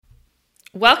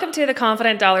Welcome to the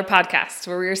Confident Dollar Podcast,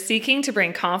 where we are seeking to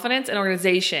bring confidence and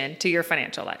organization to your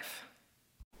financial life.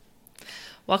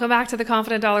 Welcome back to the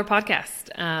Confident Dollar Podcast.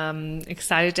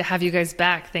 Excited to have you guys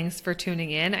back. Thanks for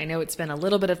tuning in. I know it's been a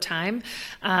little bit of time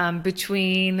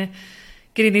between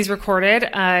getting these recorded.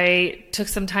 I took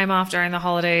some time off during the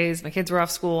holidays. My kids were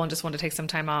off school and just wanted to take some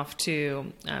time off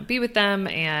to be with them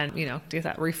and, get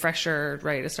that refresher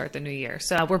ready to start the new year.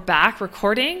 So we're back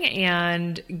recording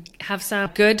and have some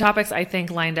good topics, I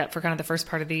think, lined up for kind of the first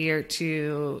part of the year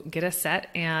to get us set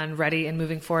and ready and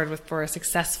moving forward for a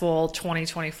successful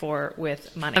 2024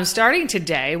 with money. I'm starting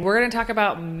today. We're going to talk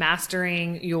about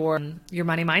mastering your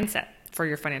money mindset for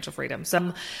your financial freedom.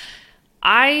 So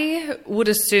I would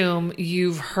assume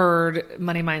you've heard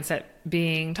money mindset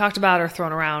being talked about or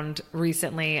thrown around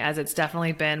recently, as it's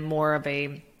definitely been more of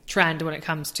a trend when it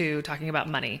comes to talking about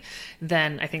money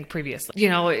than I think previously.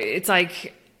 It's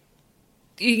like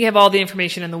you have all the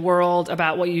information in the world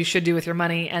about what you should do with your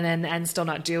money and still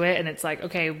not do it. And it's like,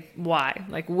 okay, why?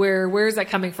 Like where is that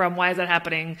coming from? Why is that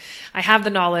happening? I have the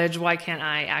knowledge. Why can't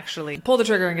I actually pull the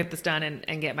trigger and get this done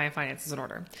and get my finances in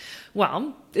order?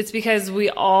 Well, it's because we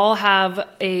all have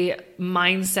a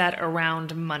mindset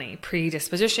around money,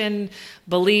 predisposition,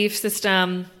 belief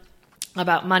system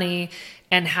about money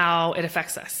and how it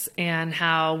affects us and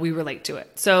how we relate to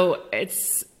it. So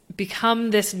it's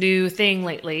become this new thing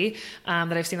lately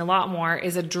that I've seen a lot more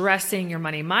is addressing your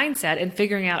money mindset and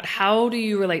figuring out how do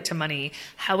you relate to money?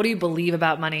 How do you believe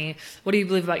about money? What do you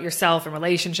believe about yourself and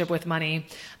relationship with money?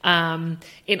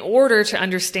 In order to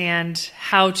understand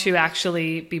how to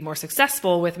actually be more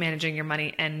successful with managing your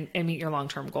money and meet your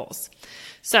long-term goals.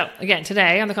 So again,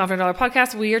 today on the Confident Dollar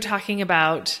Podcast, we are talking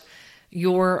about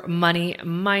your money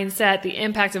mindset, the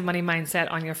impact of money mindset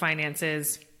on your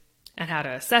finances, and how to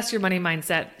assess your money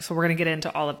mindset. So we're going to get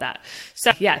into all of that.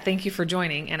 So thank you for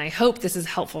joining. And I hope this is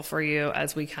helpful for you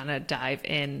as we kind of dive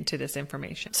into this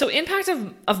information. So impact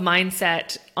of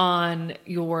mindset on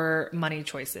your money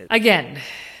choices. Again,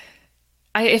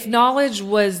 if knowledge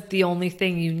was the only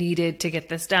thing you needed to get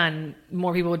this done,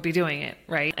 more people would be doing it,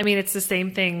 right? I mean, it's the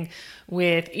same thing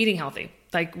with eating healthy.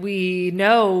 Like we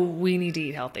know we need to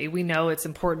eat healthy. We know it's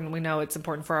important. We know it's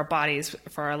important for our bodies,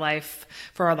 for our life,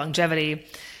 for our longevity.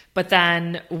 But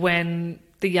then when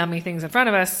the yummy thing's in front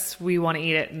of us, we want to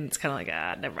eat it and it's kind of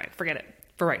like, never mind, forget it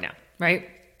for right now, right?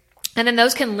 And then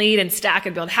those can lead and stack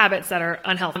and build habits that are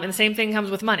unhealthy. And the same thing comes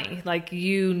with money. Like,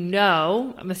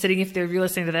 I'm sitting, if you're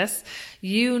listening to this,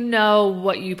 you know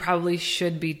what you probably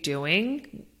should be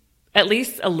doing, at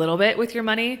least a little bit with your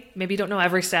money. Maybe you don't know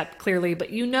every step clearly, but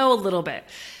you know a little bit.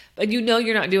 But you know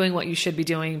you're not doing what you should be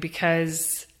doing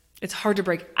because it's hard to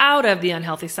break out of the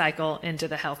unhealthy cycle into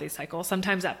the healthy cycle.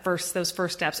 Sometimes those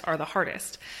first steps are the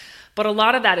hardest. But a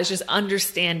lot of that is just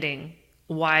understanding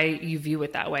why you view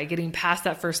it that way. Getting past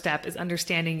that first step is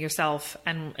understanding yourself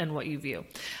and what you view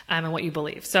and what you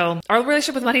believe. So our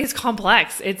relationship with money is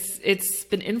complex. It's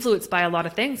been influenced by a lot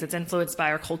of things. It's influenced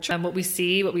by our culture and what we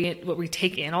see, what we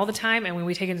take in all the time. And when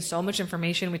we take in so much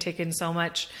information, we take in so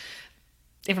much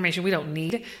information we don't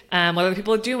need. What other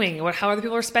people are doing, how other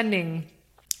people are spending,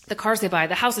 the cars they buy,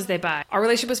 the houses they buy. Our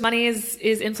relationship with money is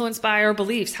influenced by our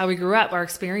beliefs, how we grew up, our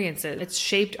experiences. It's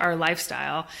shaped our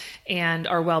lifestyle and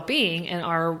our well-being and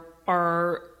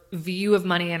our view of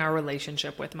money and our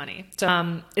relationship with money.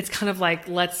 So it's kind of like,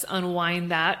 let's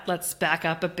unwind that. Let's back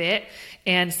up a bit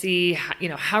and see,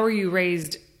 how were you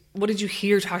raised? What did you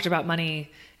hear talked about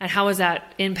money? And how has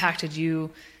that impacted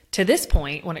you to this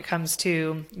point when it comes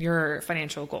to your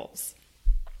financial goals?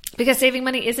 Because saving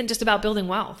money isn't just about building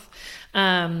wealth.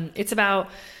 It's about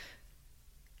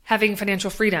having financial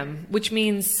freedom, which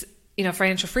means,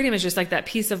 financial freedom is just like that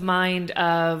peace of mind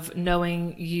of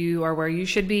knowing you are where you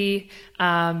should be.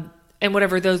 And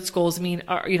whatever those goals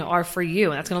are for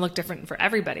you. And that's going to look different for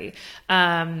everybody.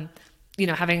 Having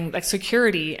like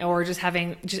security or just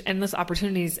having endless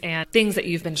opportunities and things that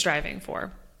you've been striving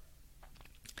for.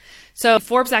 So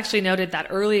Forbes actually noted that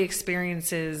early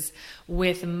experiences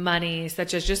with money,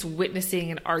 such as just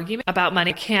witnessing an argument about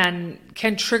money, can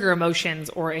trigger emotions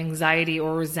or anxiety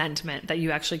or resentment that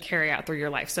you actually carry out through your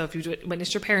life. So if you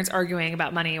witnessed your parents arguing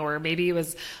about money, or maybe it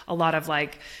was a lot of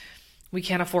like, we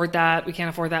can't afford that, we can't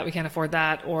afford that, we can't afford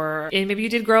that. And maybe you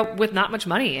did grow up with not much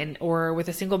money or with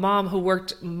a single mom who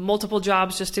worked multiple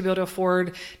jobs just to be able to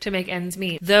afford to make ends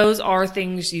meet. Those are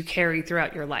things you carry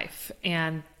throughout your life.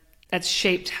 And that's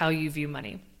shaped how you view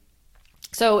money.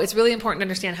 So it's really important to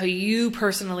understand how you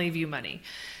personally view money.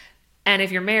 And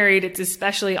if you're married, it's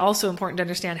especially also important to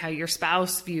understand how your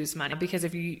spouse views money, because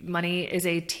money is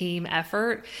a team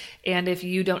effort. And if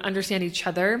you don't understand each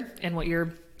other and what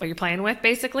you're playing with,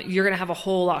 basically, you're going to have a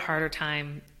whole lot harder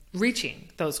time reaching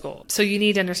those goals. So you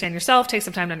need to understand yourself, take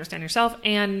some time to understand yourself,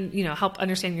 and, help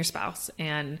understand your spouse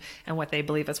and what they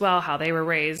believe as well, how they were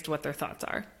raised, what their thoughts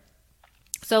are.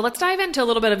 So let's dive into a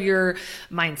little bit of your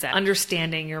mindset,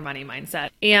 understanding your money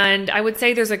mindset. And I would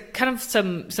say there's a kind of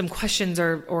some questions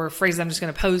or phrases I'm just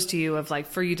going to pose to you of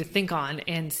for you to think on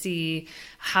and see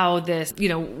how this,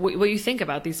 what you think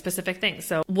about these specific things.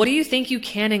 So what do you think you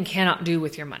can and cannot do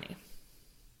with your money?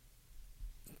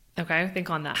 Okay, think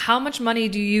on that. How much money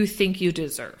do you think you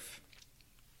deserve?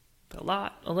 A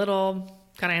lot, a little?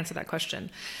 Kind of answer that question.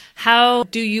 How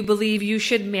do you believe you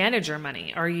should manage your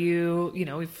money? Are you,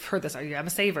 we've heard this, I'm a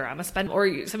saver, I'm a spender,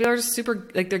 or some people are just super,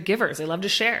 they're givers. They love to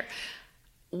share.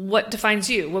 What defines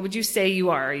you? What would you say you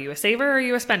are? Are you a saver or are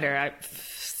you a spender? I've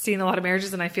seen a lot of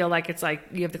marriages and I feel like it's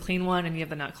you have the clean one and you have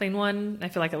the not clean one. I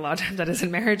feel like a lot of times that is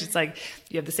in marriage. It's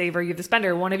you have the saver, you have the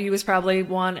spender. One of you is probably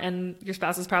one and your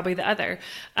spouse is probably the other.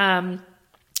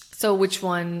 So which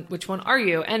one are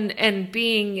you? And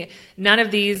being none of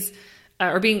these,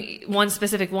 or being one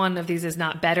specific one of these is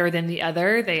not better than the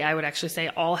other. I would actually say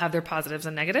all have their positives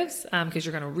and negatives, because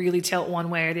you're going to really tilt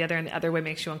one way or the other, and the other way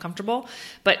makes you uncomfortable.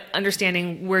 But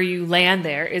understanding where you land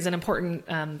there is an important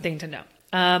thing to know.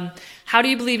 How do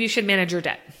you believe you should manage your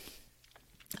debt?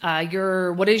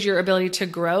 What is your ability to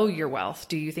grow your wealth?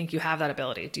 Do you think you have that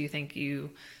ability? Do you think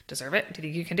you deserve it? Do you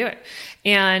think you can do it?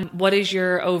 And what is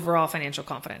your overall financial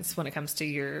confidence when it comes to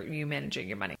you managing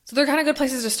your money? So they're kind of good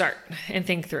places to start and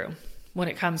think through when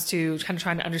it comes to kind of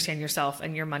trying to understand yourself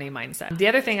and your money mindset. The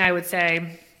other thing I would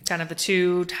say, kind of the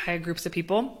two groups of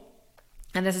people,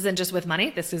 and this isn't just with money,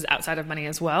 this is outside of money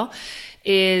as well,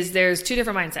 is there's two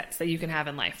different mindsets that you can have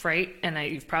in life, right? And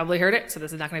you've probably heard it, so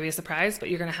this is not going to be a surprise, but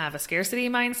you're going to have a scarcity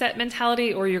mindset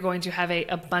mentality, or you're going to have a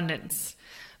abundance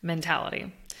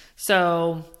mentality.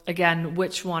 So again,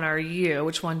 which one are you?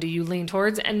 Which one do you lean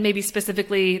towards? And maybe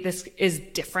specifically, this is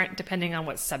different depending on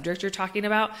what subject you're talking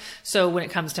about. So when it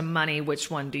comes to money,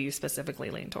 which one do you specifically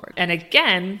lean toward? And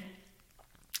again,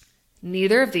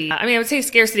 neither of these, I would say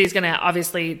scarcity is going to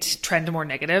obviously trend more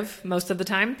negative most of the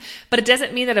time, but it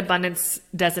doesn't mean that abundance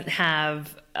doesn't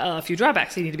have a few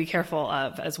drawbacks you need to be careful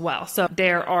of as well. So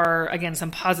there are, again, some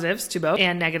positives to both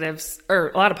and negatives, or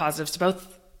a lot of positives to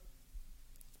both.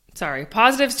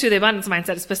 Positives to the abundance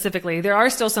mindset specifically. There are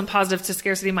still some positives to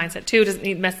scarcity mindset too. It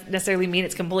doesn't necessarily mean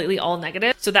it's completely all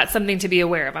negative. So that's something to be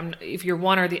aware of. If you're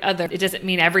one or the other, it doesn't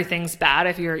mean everything's bad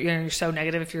if you're so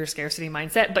negative if you're a scarcity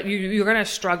mindset, but you're going to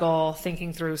struggle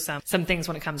thinking through some things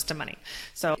when it comes to money.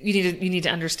 So you need to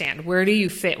understand, where do you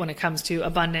fit when it comes to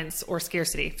abundance or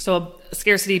scarcity? So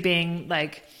scarcity being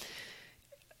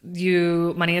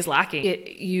money is lacking.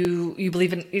 You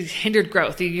believe in hindered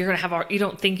growth. You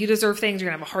don't think you deserve things. You're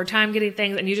gonna have a hard time getting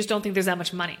things, and you just don't think there's that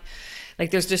much money.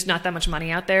 There's just not that much money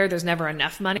out there. There's never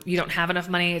enough money. You don't have enough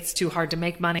money. It's too hard to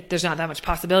make money. There's not that much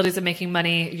possibilities of making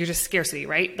money. You're just scarcity,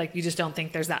 right? You just don't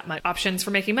think there's that much options for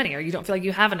making money, or you don't feel like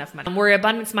you have enough money. Where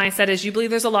abundance mindset is, you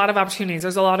believe there's a lot of opportunities.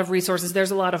 There's a lot of resources.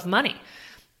 There's a lot of money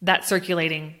that's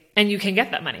circulating, and you can get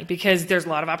that money because there's a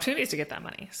lot of opportunities to get that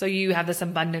money. So you have this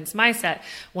abundance mindset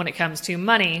when it comes to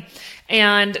money.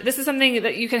 And this is something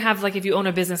that you can have if you own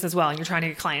a business as well and you're trying to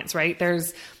get clients, right?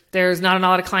 There's not a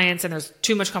lot of clients and there's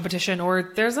too much competition,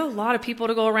 or there's a lot of people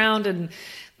to go around, and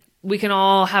we can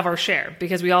all have our share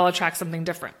because we all attract something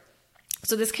different.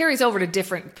 So this carries over to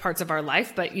different parts of our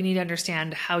life, but you need to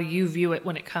understand how you view it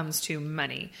when it comes to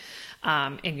money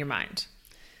in your mind.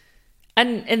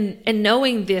 And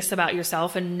knowing this about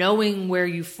yourself and knowing where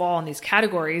you fall in these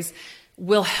categories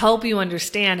will help you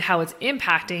understand how it's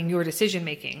impacting your decision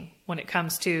making when it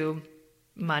comes to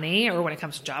money, or when it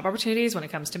comes to job opportunities, when it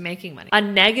comes to making money. A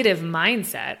negative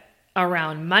mindset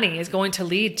around money is going to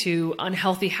lead to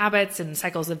unhealthy habits and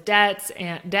cycles of debt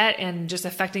and just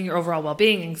affecting your overall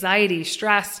well-being, anxiety,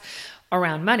 stress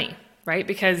around money, right?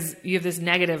 Because you have this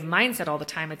negative mindset all the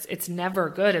time. It's never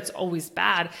good. It's always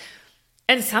bad.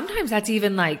 And sometimes that's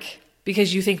even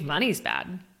because you think money's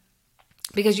bad,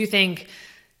 because you think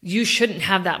you shouldn't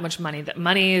have that much money, that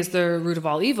money is the root of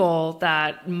all evil,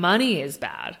 that money is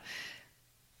bad,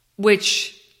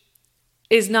 which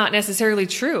is not necessarily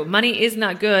true. Money is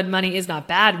not good. Money is not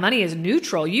bad. Money is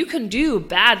neutral. You can do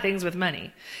bad things with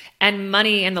money. And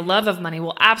money and the love of money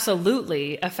will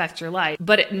absolutely affect your life.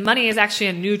 But money is actually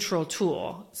a neutral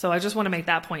tool. So I just want to make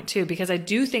that point too, because I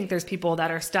do think there's people that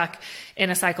are stuck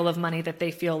in a cycle of money that they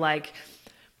feel like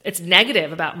it's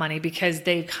negative about money because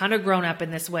they've kind of grown up in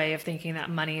this way of thinking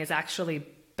that money is actually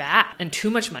bad and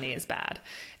too much money is bad.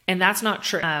 And that's not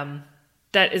true.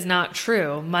 That is not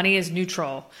true. Money is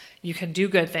neutral. You can do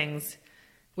good things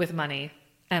with money,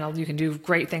 and you can do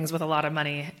great things with a lot of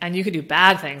money, and you can do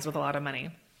bad things with a lot of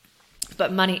money.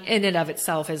 but money in and of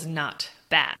itself is not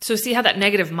bad. So see how that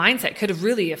negative mindset could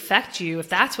really affect you. If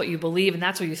that's what you believe and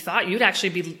that's what you thought, you'd actually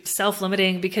be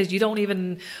self-limiting because you don't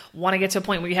even want to get to a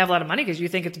point where you have a lot of money because you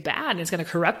think it's bad and it's going to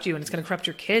corrupt you and it's going to corrupt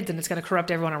your kids and it's going to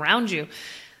corrupt everyone around you.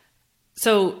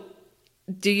 So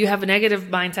do you have a negative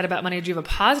mindset about money or do you have a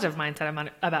positive mindset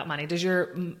about money? Do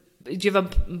you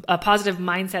have a positive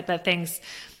mindset that thinks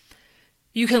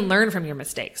you can learn from your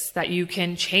mistakes, that you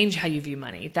can change how you view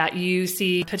money, that you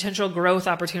see potential growth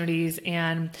opportunities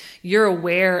and you're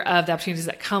aware of the opportunities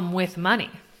that come with money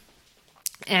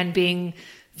and being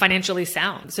financially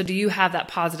sound? So do you have that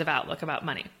positive outlook about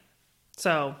money?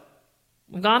 So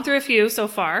we've gone through a few so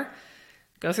far.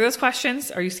 Go through those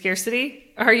questions. Are you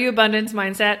scarcity? Are you abundance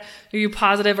mindset? Are you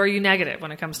positive? Or are you negative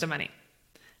when it comes to money?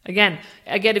 Again,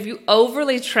 if you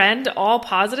overly trend all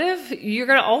positive, you're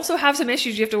going to also have some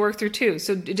issues you have to work through too.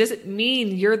 So does it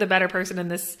mean you're the better person in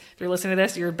this? If you're listening to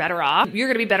this, you're better off. You're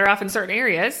going to be better off in certain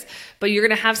areas, but you're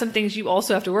going to have some things you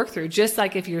also have to work through. Just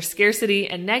like if you're scarcity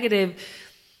and negative,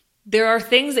 there are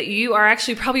things that you are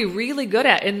actually probably really good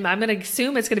at. And I'm going to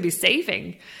assume it's going to be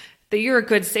saving, that you're a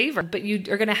good saver, but you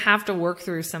are going to have to work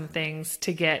through some things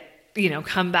to get,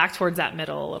 come back towards that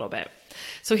middle a little bit.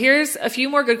 So here's a few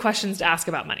more good questions to ask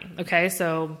about money. Okay.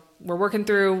 So we're working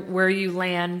through where you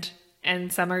land,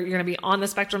 and some you're going to be on the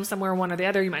spectrum somewhere, one or the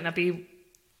other. You might not be,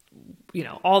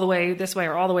 all the way this way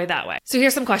or all the way that way. So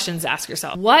here's some questions to ask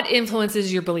yourself. What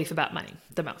influences your belief about money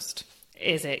the most?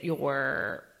 Is it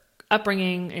your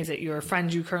upbringing? Is it your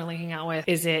friends you currently hang out with?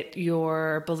 Is it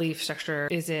your belief structure?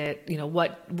 Is it,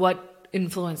 what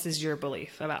influences your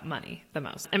belief about money the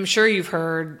most? I'm sure you've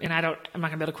heard, and I'm not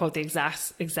gonna be able to quote the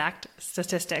exact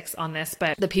statistics on this,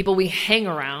 but the people we hang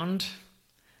around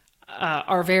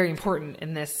are very important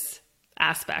in this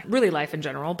aspect, really life in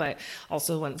general, but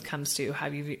also when it comes to how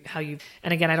you,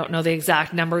 and again, I don't know the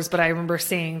exact numbers, but I remember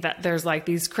seeing that there's like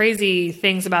these crazy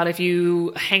things about if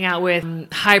you hang out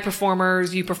with high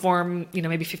performers, you perform,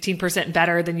 maybe 15%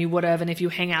 better than you would have. And if you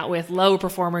hang out with low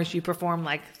performers, you perform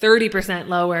like 30%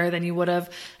 lower than you would have.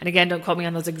 And again, don't quote me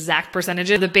on those exact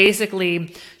percentages, but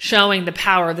basically showing the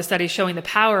power, the study showing the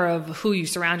power of who you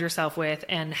surround yourself with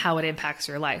and how it impacts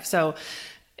your life. So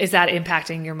is that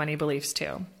impacting your money beliefs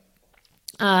too?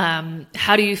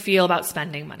 How do you feel about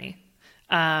spending money?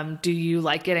 Do you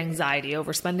get anxiety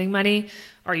over spending money?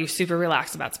 Are you super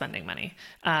relaxed about spending money?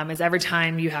 Is every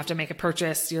time you have to make a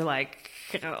purchase, you're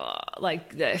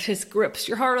this grips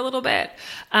your heart a little bit,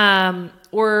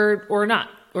 or not,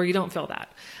 or you don't feel that?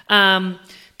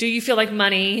 Do you feel like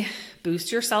money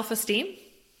boosts your self-esteem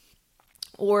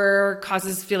or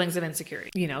causes feelings of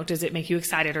insecurity? Does it make you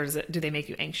excited or do they make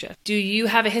you anxious? Do you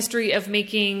have a history of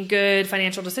making good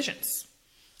financial decisions?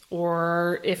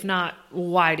 Or if not,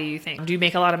 why do you think? Do you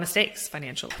make a lot of mistakes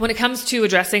financially? When it comes to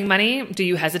addressing money, do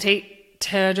you hesitate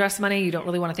to address money? You don't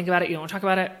really want to think about it. You don't want to talk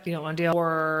about it. You don't want to deal,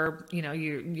 or,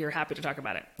 you're happy to talk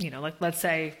about it. Let's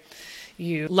say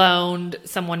you loaned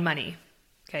someone money.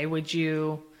 Okay. Would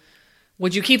you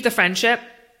keep the friendship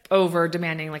over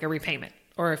demanding a repayment?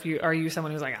 Or are you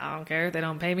someone who's I don't care. They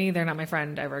don't pay me. They're not my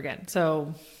friend ever again.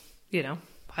 So,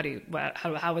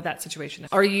 how would that situation?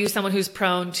 Are you someone who's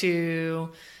prone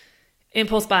to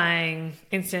impulse buying,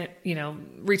 instant,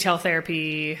 retail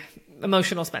therapy,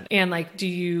 emotional spending? And do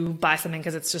you buy something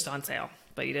because it's just on sale,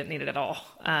 but you didn't need it at all?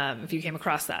 If you came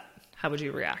across that, how would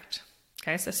you react?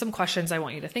 Okay. So some questions I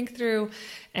want you to think through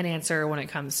and answer when it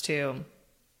comes to,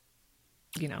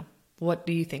 what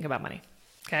do you think about money?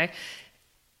 Okay.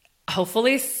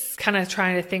 Hopefully kind of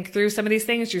trying to think through some of these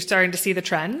things, you're starting to see the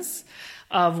trends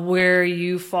of where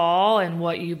you fall and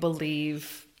what you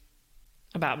believe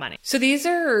about money. So these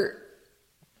are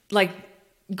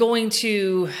going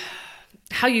to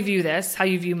how you view this, how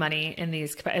you view money in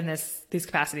these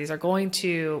capacities are going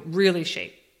to really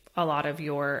shape a lot of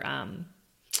your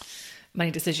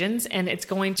money decisions. And it's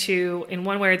going to, in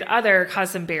one way or the other,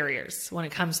 cause some barriers when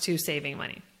it comes to saving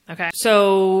money. Okay.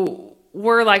 So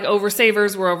we're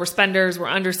oversavers, we're overspenders, we're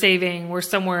undersaving, we're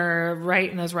somewhere right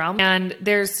in those realms. And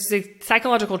there's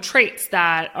psychological traits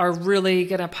that are really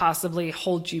going to possibly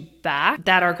hold you back,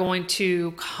 that are going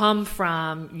to come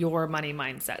from your money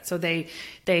mindset. So they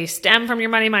stem from your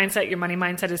money mindset. Your money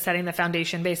mindset is setting the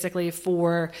foundation basically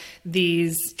for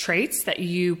these traits that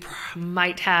you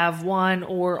might have one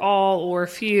or all or a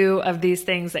few of these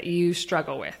things that you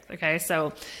struggle with. Okay.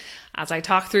 So as I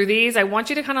talk through these, I want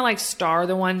you to kind of star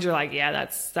the ones you're yeah,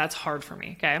 that's hard for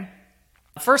me. Okay.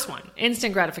 First one,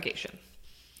 instant gratification.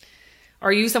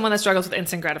 Are you someone that struggles with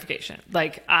instant gratification?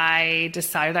 I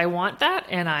decided I want that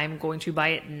and I'm going to buy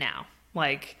it now.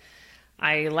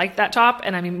 I like that top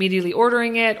and I'm immediately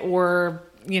ordering it, or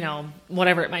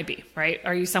whatever it might be, right?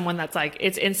 Are you someone that's like,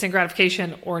 it's instant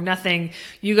gratification or nothing?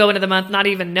 You go into the month not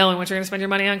even knowing what you're going to spend your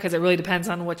money on, because it really depends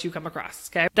on what you come across.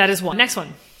 Okay. That is one. Next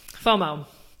one, FOMO.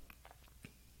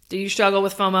 Do you struggle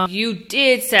with FOMO? You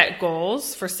did set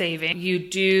goals for saving. You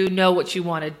do know what you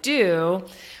want to do,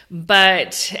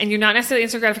 and you're not necessarily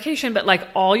instant gratification, but like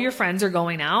all your friends are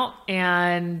going out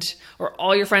or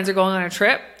all your friends are going on a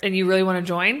trip and you really want to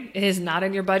join. It is not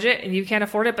in your budget and you can't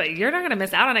afford it, but you're not going to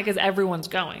miss out on it because everyone's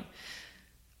going.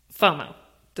 FOMO.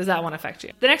 Does that one affect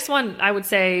you? The next one, I would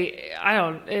say,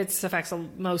 it affects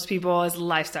most people, is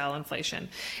lifestyle inflation.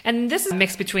 And this is a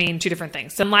mix between two different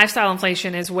things. So lifestyle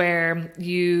inflation is where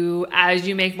as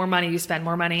you make more money, you spend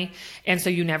more money. And so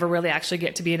you never really actually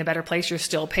get to be in a better place. You're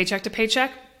still paycheck to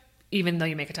paycheck, even though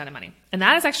you make a ton of money. And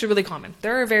that is actually really common.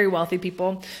 There are very wealthy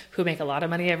people who make a lot of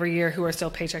money every year who are still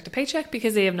paycheck to paycheck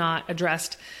because they have not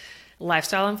addressed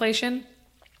lifestyle inflation.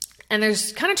 And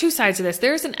there's kind of two sides to this.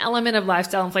 There's an element of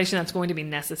lifestyle inflation that's going to be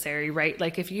necessary, right?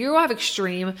 Like if you have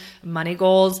extreme money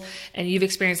goals and you've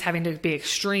experienced having to be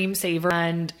extreme saver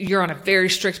and you're on a very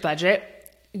strict budget,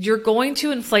 you're going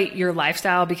to inflate your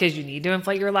lifestyle because you need to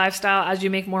inflate your lifestyle as you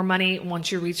make more money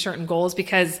once you reach certain goals,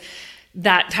 because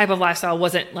that type of lifestyle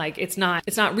wasn't like, it's not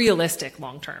realistic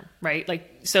long-term, right? Like,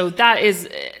 so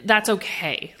that's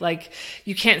okay. Like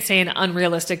you can't say an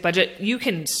unrealistic budget. You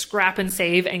can scrap and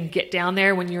save and get down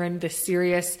there when you're in the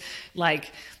serious,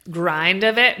 like grind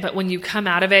of it. But when you come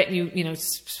out of it,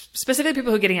 specifically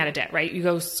people who are getting out of debt, right? You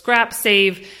go scrap,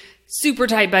 save, super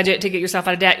tight budget to get yourself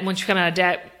out of debt. And once you come out of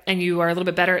debt and you are a little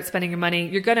bit better at spending your money,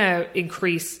 you're going to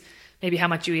increase maybe how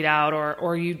much you eat out,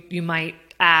 or you might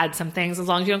add some things. As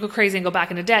long as you don't go crazy and go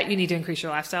back into debt, you need to increase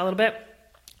your lifestyle a little bit.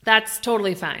 That's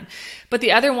totally fine. But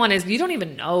the other one is you don't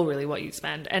even know really what you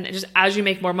spend. And just as you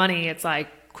make more money, it's like,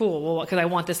 cool, well, because I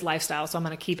want this lifestyle, so I'm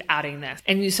going to keep adding this.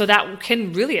 And so that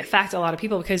can really affect a lot of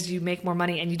people because you make more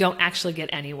money and you don't actually get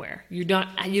anywhere. You don't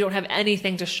have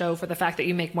anything to show for the fact that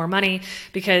you make more money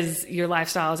because your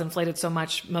lifestyle is inflated so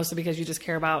much, mostly because you just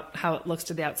care about how it looks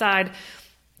to the outside.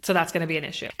 So that's going to be an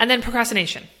issue. And then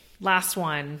procrastination. Last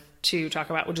one to talk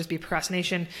about would just be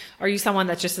procrastination. Are you someone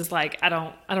that just is like, I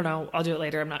don't know, I'll do it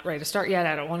later. I'm not ready to start yet.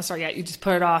 I don't want to start yet. You just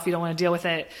put it off. You don't want to deal with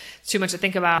it. It's too much to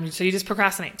think about. So you just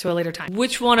procrastinate to a later time.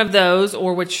 Which one of those,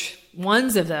 or which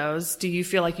ones of those, do you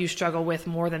feel like you struggle with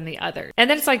more than the other? And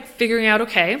then it's like figuring out,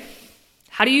 okay,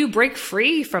 how do you break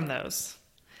free from those?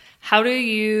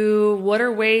 What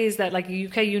are ways that like,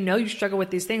 you struggle with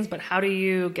these things, but how do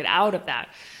you get out of that?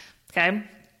 Okay.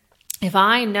 If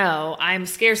I know I'm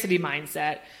scarcity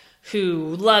mindset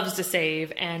who loves to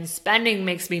save and spending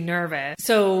makes me nervous,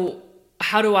 so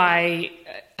how do I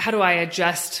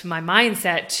adjust my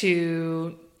mindset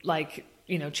to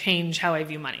change how I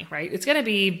view money, right? It's going to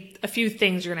be a few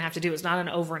things you're going to have to do. It's not an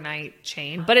overnight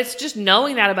change, but it's just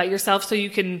knowing that about yourself so you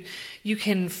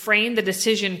can frame the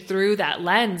decision through that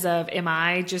lens of, am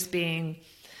I just being,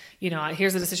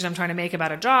 here's a decision I'm trying to make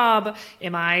about a job.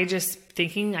 Am I just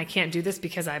thinking I can't do this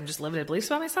because I'm just limited beliefs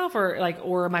about myself,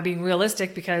 or am I being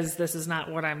realistic because this is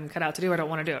not what I'm cut out to do? I don't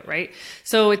want to do it, right?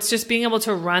 So it's just being able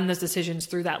to run those decisions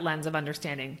through that lens of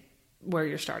understanding where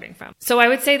you're starting from. So I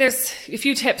would say there's a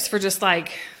few tips for just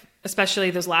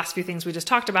especially those last few things we just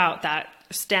talked about that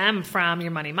stem from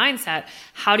your money mindset.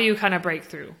 How do you kind of break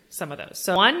through some of those?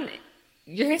 So one,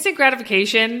 your instant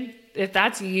gratification, if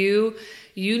that's you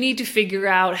need to figure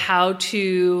out how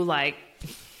to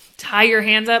tie your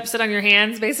hands up, sit on your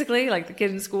hands, basically, like the kid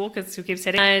in school because who keeps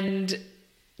hitting, and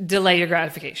delay your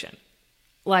gratification.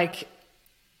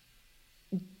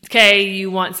 Okay,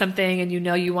 you want something and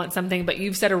you want something, but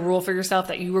you've set a rule for yourself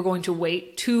that you were going to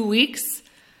wait 2 weeks.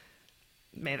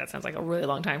 Man, that sounds like a really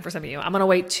long time for some of you. I'm going to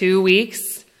wait 2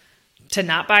 weeks to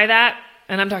not buy that.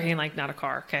 And I'm talking not a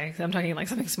car, okay? I'm talking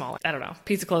something small. I don't know,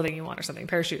 piece of clothing you want or something,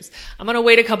 pair of shoes. I'm going to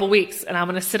wait a couple weeks and I'm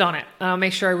going to sit on it and I'll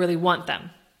make sure I really want them.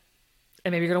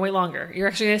 And maybe you're going to wait longer. You're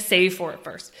actually going to save for it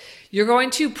first. You're going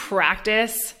to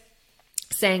practice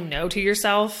saying no to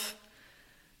yourself,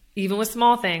 even with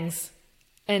small things,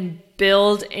 and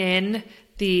build in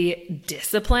the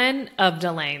discipline of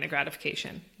delaying the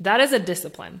gratification. That is a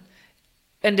discipline.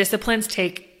 And disciplines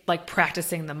take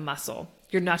practicing the muscle.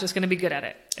 You're not just going to be good at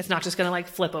it. It's not just going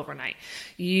to flip overnight.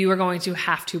 You are going to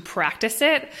have to practice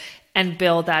it and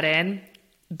build in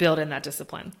that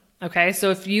discipline. Okay.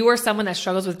 So if you are someone that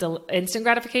struggles with instant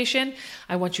gratification,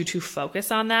 I want you to focus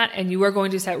on that. And you are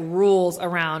going to set rules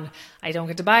around, I don't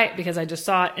get to buy it because I just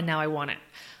saw it and now I want it.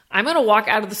 I'm going to walk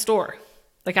out of the store.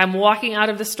 I'm walking out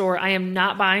of the store. I am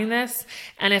not buying this.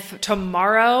 And if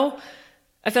tomorrow,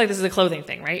 I feel like this is a clothing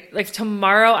thing, right?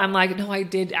 Tomorrow I'm no, I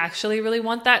did actually really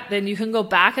want that. Then you can go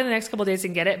back in the next couple of days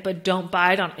and get it, but don't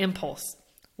buy it on impulse.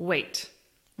 wait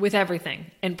with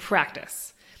everything and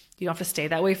practice. You don't have to stay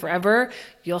that way forever.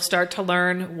 You'll start to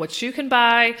learn what you can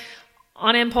buy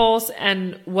on impulse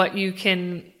and what you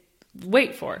can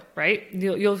wait for, right?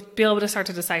 You'll be able to start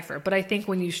to decipher. But I think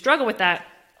when you struggle with that,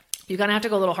 you're going to have to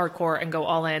go a little hardcore and go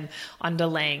all in on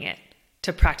delaying it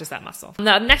to practice that muscle.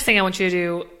 The next thing I want you to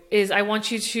do is I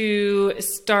want you to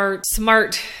start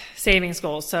SMART savings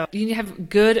goals. So you need to have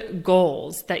good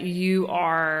goals that you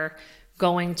are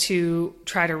going to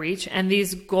try to reach. And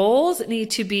these goals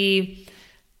need to be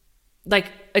like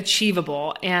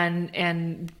achievable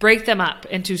and break them up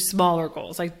into smaller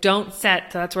goals. Like don't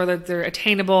set, so that's where they're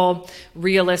attainable,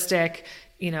 realistic,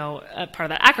 part of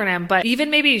that acronym, but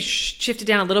even maybe shift it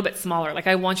down a little bit smaller. Like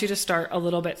I want you to start a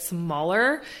little bit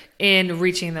smaller in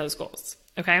reaching those goals.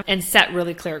 Okay. And set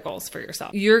really clear goals for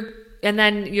yourself. And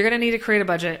then you're going to need to create a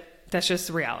budget. That's just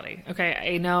the reality.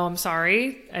 Okay. I know, I'm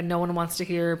sorry. And no one wants to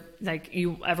hear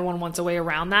everyone wants a way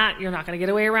around that. You're not going to get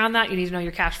a way around that. You need to know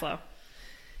your cash flow.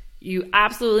 You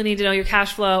absolutely need to know your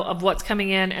cash flow of what's coming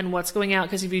in and what's going out.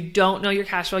 Because if you don't know your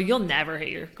cash flow, you'll never hit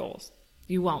your goals.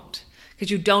 You won't.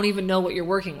 Because you don't even know what you're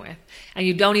working with and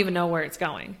you don't even know where it's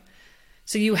going.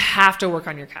 So you have to work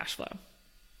on your cash flow.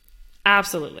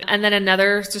 Absolutely. And then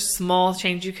another just small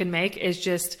change you can make is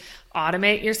just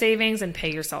automate your savings and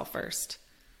pay yourself first.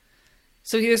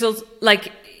 So here's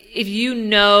if you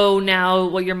know now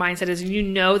what your mindset is and you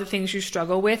know the things you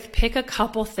struggle with, pick a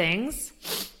couple things,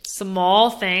 small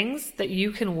things that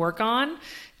you can work on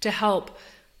to help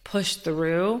push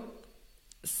through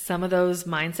some of those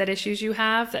mindset issues you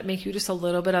have that make you just a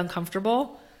little bit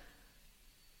uncomfortable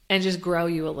and just grow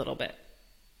you a little bit.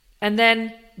 And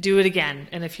then do it again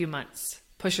in a few months.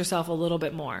 Push yourself a little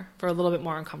bit more for a little bit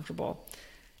more uncomfortable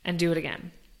and do it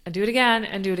again and do it again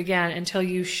and do it again until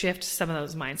you shift some of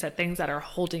those mindset things that are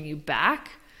holding you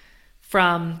back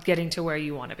from getting to where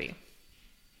you want to be.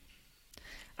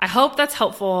 I hope that's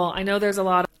helpful. I know there's a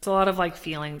lot of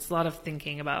feelings, a lot of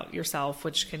thinking about yourself,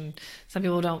 which some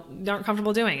people aren't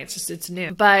comfortable doing. It's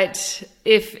new. But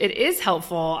if it is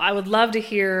helpful, I would love to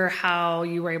hear how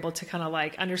you were able to kind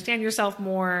of understand yourself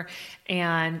more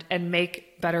and make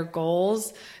better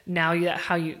goals now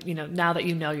that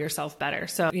you know yourself better.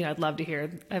 So, I'd love to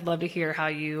hear how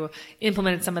you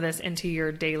implemented some of this into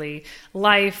your daily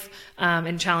life,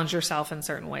 and challenge yourself in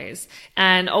certain ways.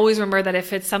 And always remember that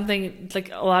if it's something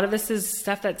a lot of this is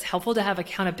stuff that's helpful to have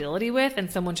accountability with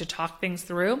and someone to talk things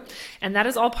through. And that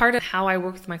is all part of how I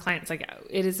work with my clients.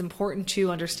 It is important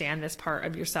to understand this part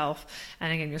of yourself.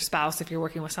 And again, your spouse, if you're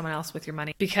working with someone else with your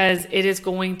money, because it is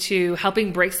going to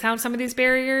helping break down some of these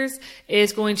barriers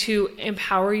is going to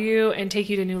empower you and take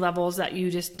you to new levels that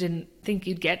you just didn't think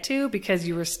you'd get to because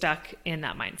you were stuck in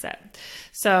that mindset.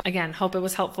 So again, hope it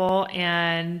was helpful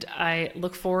and I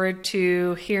look forward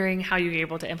to hearing how you're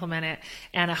able to implement it.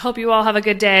 And I hope you all have a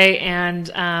good day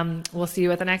and we'll see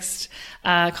you at the next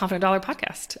Confident Dollar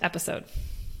podcast episode.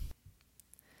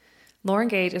 Lauren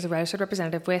Gage is a registered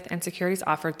representative with and securities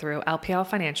offered through LPL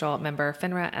Financial, member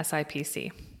FINRA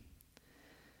SIPC.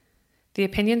 The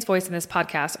opinions voiced in this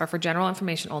podcast are for general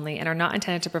information only and are not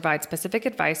intended to provide specific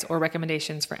advice or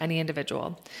recommendations for any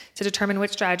individual. To determine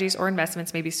which strategies or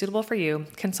investments may be suitable for you,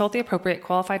 consult the appropriate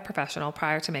qualified professional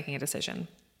prior to making a decision.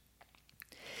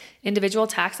 Individual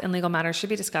tax and legal matters should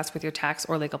be discussed with your tax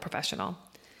or legal professional.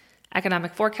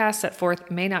 Economic forecasts set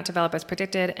forth may not develop as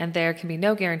predicted, and there can be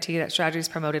no guarantee that strategies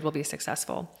promoted will be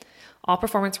successful. All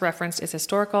performance referenced is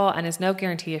historical and is no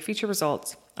guarantee of future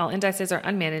results. All indices are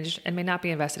unmanaged and may not be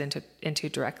invested into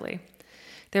directly.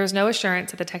 There is no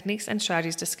assurance that the techniques and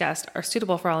strategies discussed are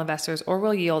suitable for all investors or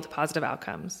will yield positive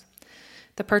outcomes.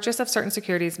 The purchase of certain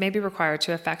securities may be required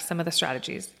to affect some of the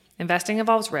strategies. Investing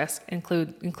involves risk,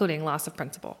 including loss of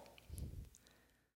principal.